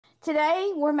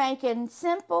Today we're making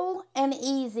simple and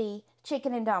easy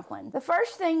chicken and dumplings. The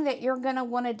first thing that you're going to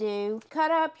want to do, cut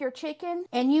up your chicken,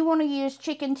 and you want to use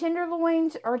chicken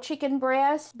tenderloins or chicken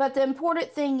breast, but the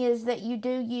important thing is that you do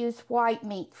use white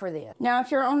meat for this. Now if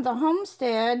you're on the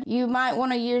homestead, you might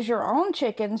want to use your own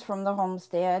chickens from the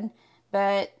homestead,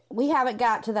 but we haven't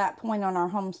got to that point on our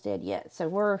homestead yet, so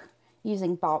we're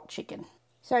using bought chicken.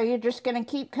 So you're just going to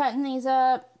keep cutting these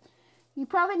up. You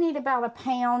probably need about a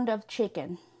pound of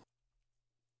chicken.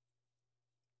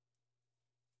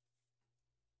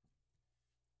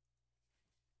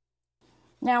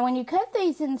 Now when you cut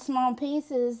these in small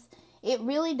pieces, it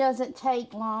really doesn't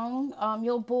take long.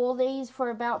 You'll boil these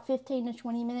for about 15 to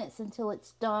 20 minutes until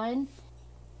it's done.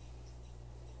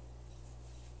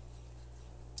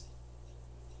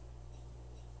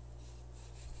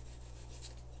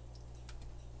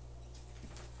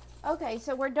 Okay,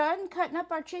 so we're done cutting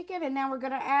up our chicken, and now we're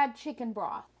going to add chicken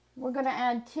broth. We're going to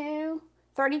add two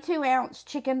 32-ounce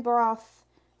chicken broth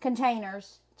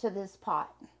containers to this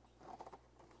pot.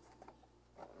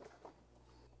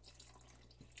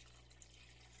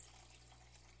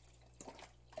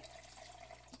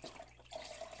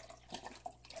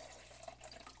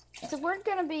 So we're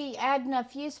going to be adding a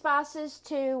few spices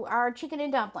to our chicken and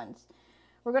dumplings.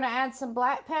 We're going to add some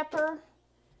black pepper,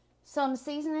 some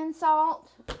seasoning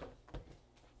salt,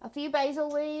 a few basil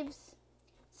leaves,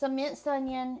 some minced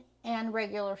onion, and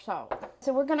regular salt.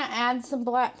 So we're going to add some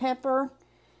black pepper.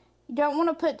 You don't want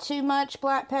to put too much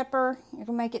black pepper.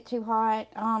 It'll make it too hot.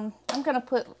 I'm going to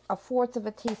put 1/4 of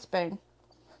a teaspoon.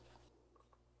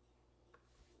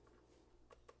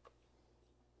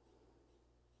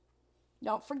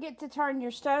 Don't forget to turn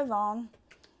your stove on.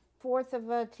 1/4 of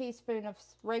a teaspoon of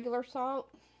regular salt.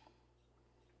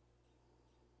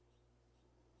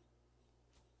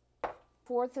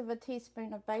 1/4 of a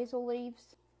teaspoon of basil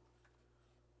leaves.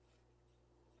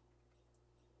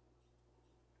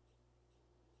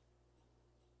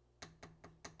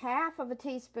 Half of a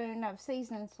teaspoon of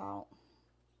seasoning salt.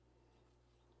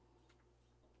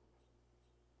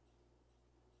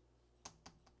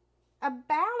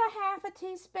 About a 1/2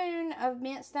 teaspoon of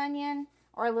minced onion,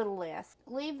 or a little less.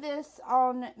 Leave this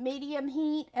on medium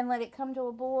heat and let it come to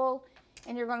a boil,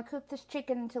 and you're going to cook this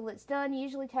chicken until it's done. It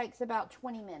usually takes about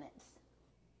 20 minutes.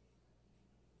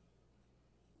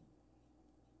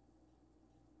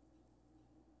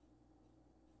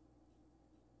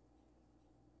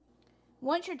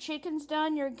 Once your chicken's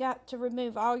done, you've got to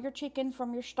remove all your chicken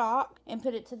from your stock and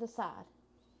put it to the side.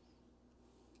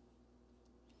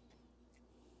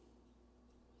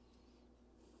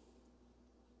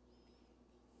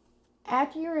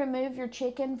 After you remove your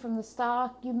chicken from the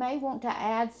stock, you may want to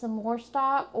add some more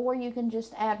stock, or you can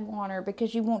just add water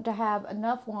because you want to have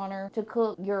enough water to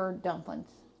cook your dumplings.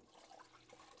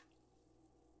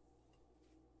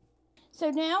 So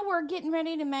now we're getting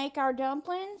ready to make our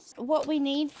dumplings. What we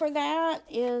need for that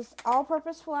is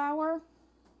all-purpose flour,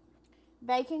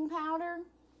 baking powder,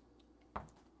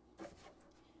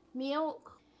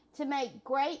 milk. To make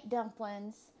great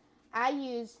dumplings, I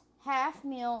use half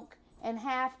milk and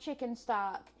half chicken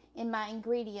stock in my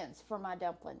ingredients for my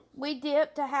dumpling. We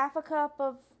dipped a 1/2 cup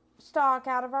of stock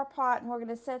out of our pot, and we're going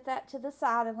to set that to the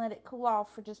side and let it cool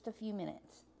off for just a few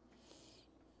minutes.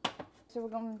 So we're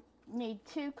going to need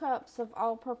 2 cups of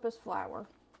all-purpose flour.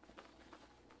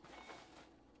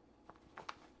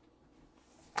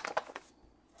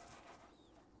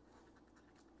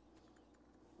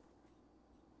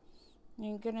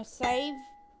 You're going to save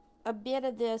a bit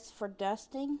of this for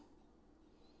dusting.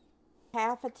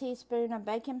 1/2 teaspoon of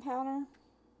baking powder.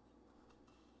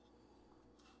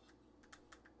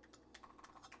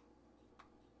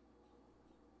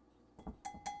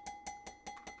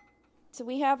 So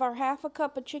we have our 1/2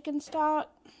 cup of chicken stock.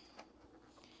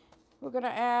 We're going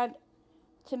to add,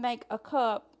 to make a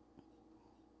cup,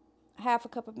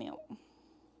 1/2 cup of milk.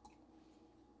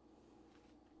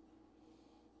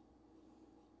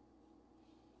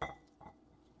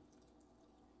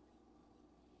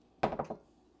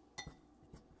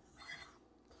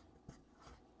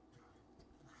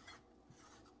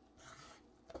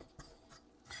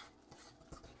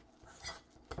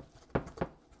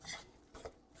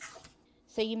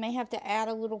 So you may have to add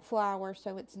a little flour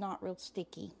so it's not real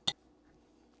sticky.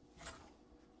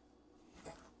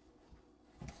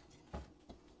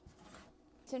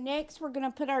 So next we're going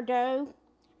to put our dough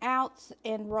out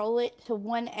and roll it to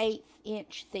 1/8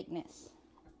 inch thickness.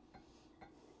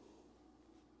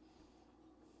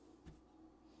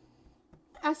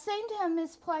 I seem to have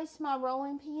misplaced my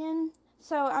rolling pin,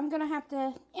 so I'm going to have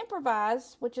to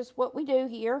improvise, which is what we do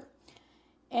here.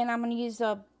 And I'm going to use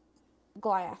a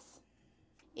glass.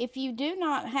 If you do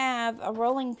not have a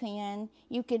rolling pin,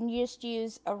 you can just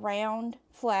use a round,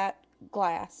 flat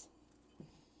glass.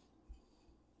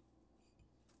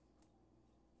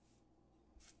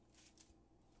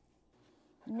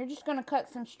 And you're just going to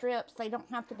cut some strips. They don't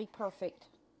have to be perfect.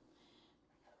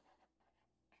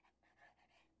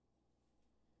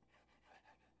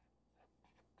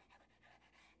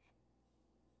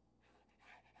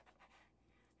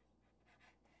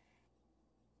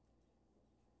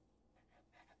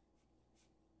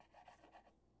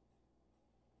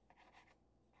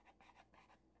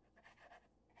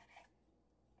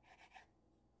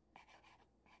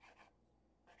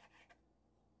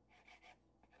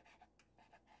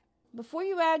 Before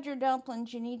you add your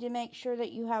dumplings, you need to make sure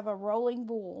that you have a rolling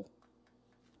bowl.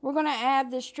 We're going to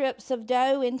add the strips of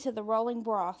dough into the rolling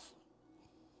broth.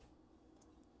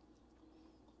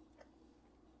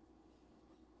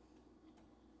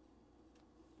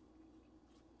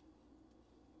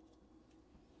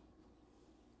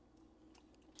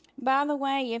 By the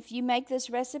way, if you make this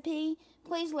recipe,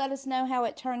 please let us know how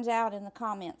it turns out in the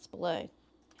comments below.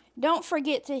 Don't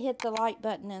forget to hit the like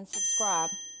button and subscribe.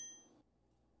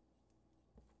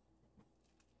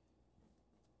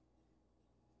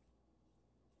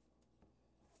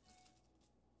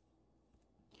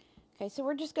 Okay, so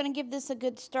we're just going to give this a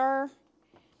good stir.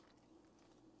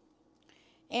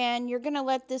 And you're going to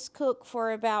let this cook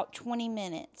for about 20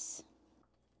 minutes.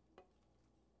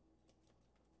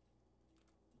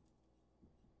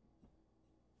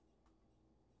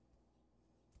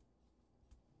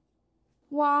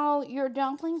 While your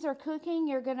dumplings are cooking,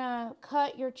 you're going to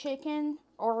cut your chicken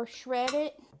or shred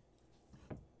it.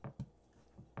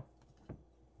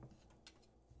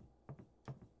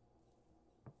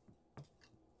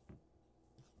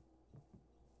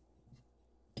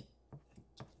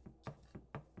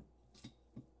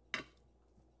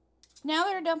 Now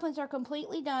that our dumplings are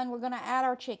completely done, we're going to add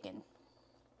our chicken.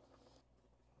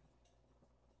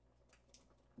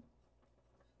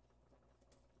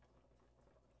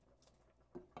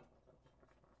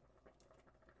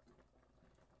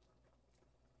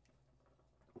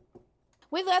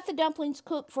 We let the dumplings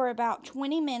cook for about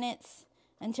 20 minutes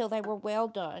until they were well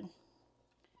done.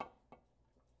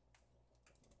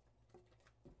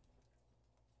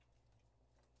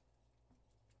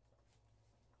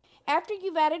 After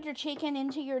you've added your chicken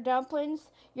into your dumplings,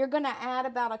 you're going to add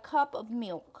about a cup of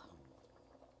milk.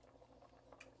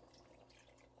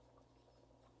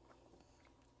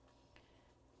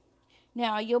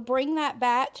 Now you'll bring that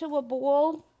back to a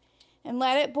boil and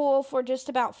let it boil for just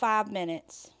about 5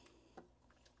 minutes.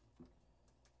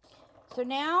 So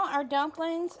now our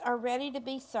dumplings are ready to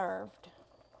be served.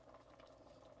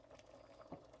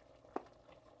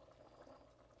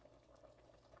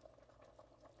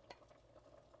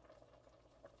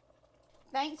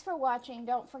 Thanks for watching.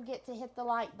 Don't forget to hit the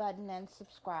like button and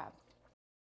subscribe.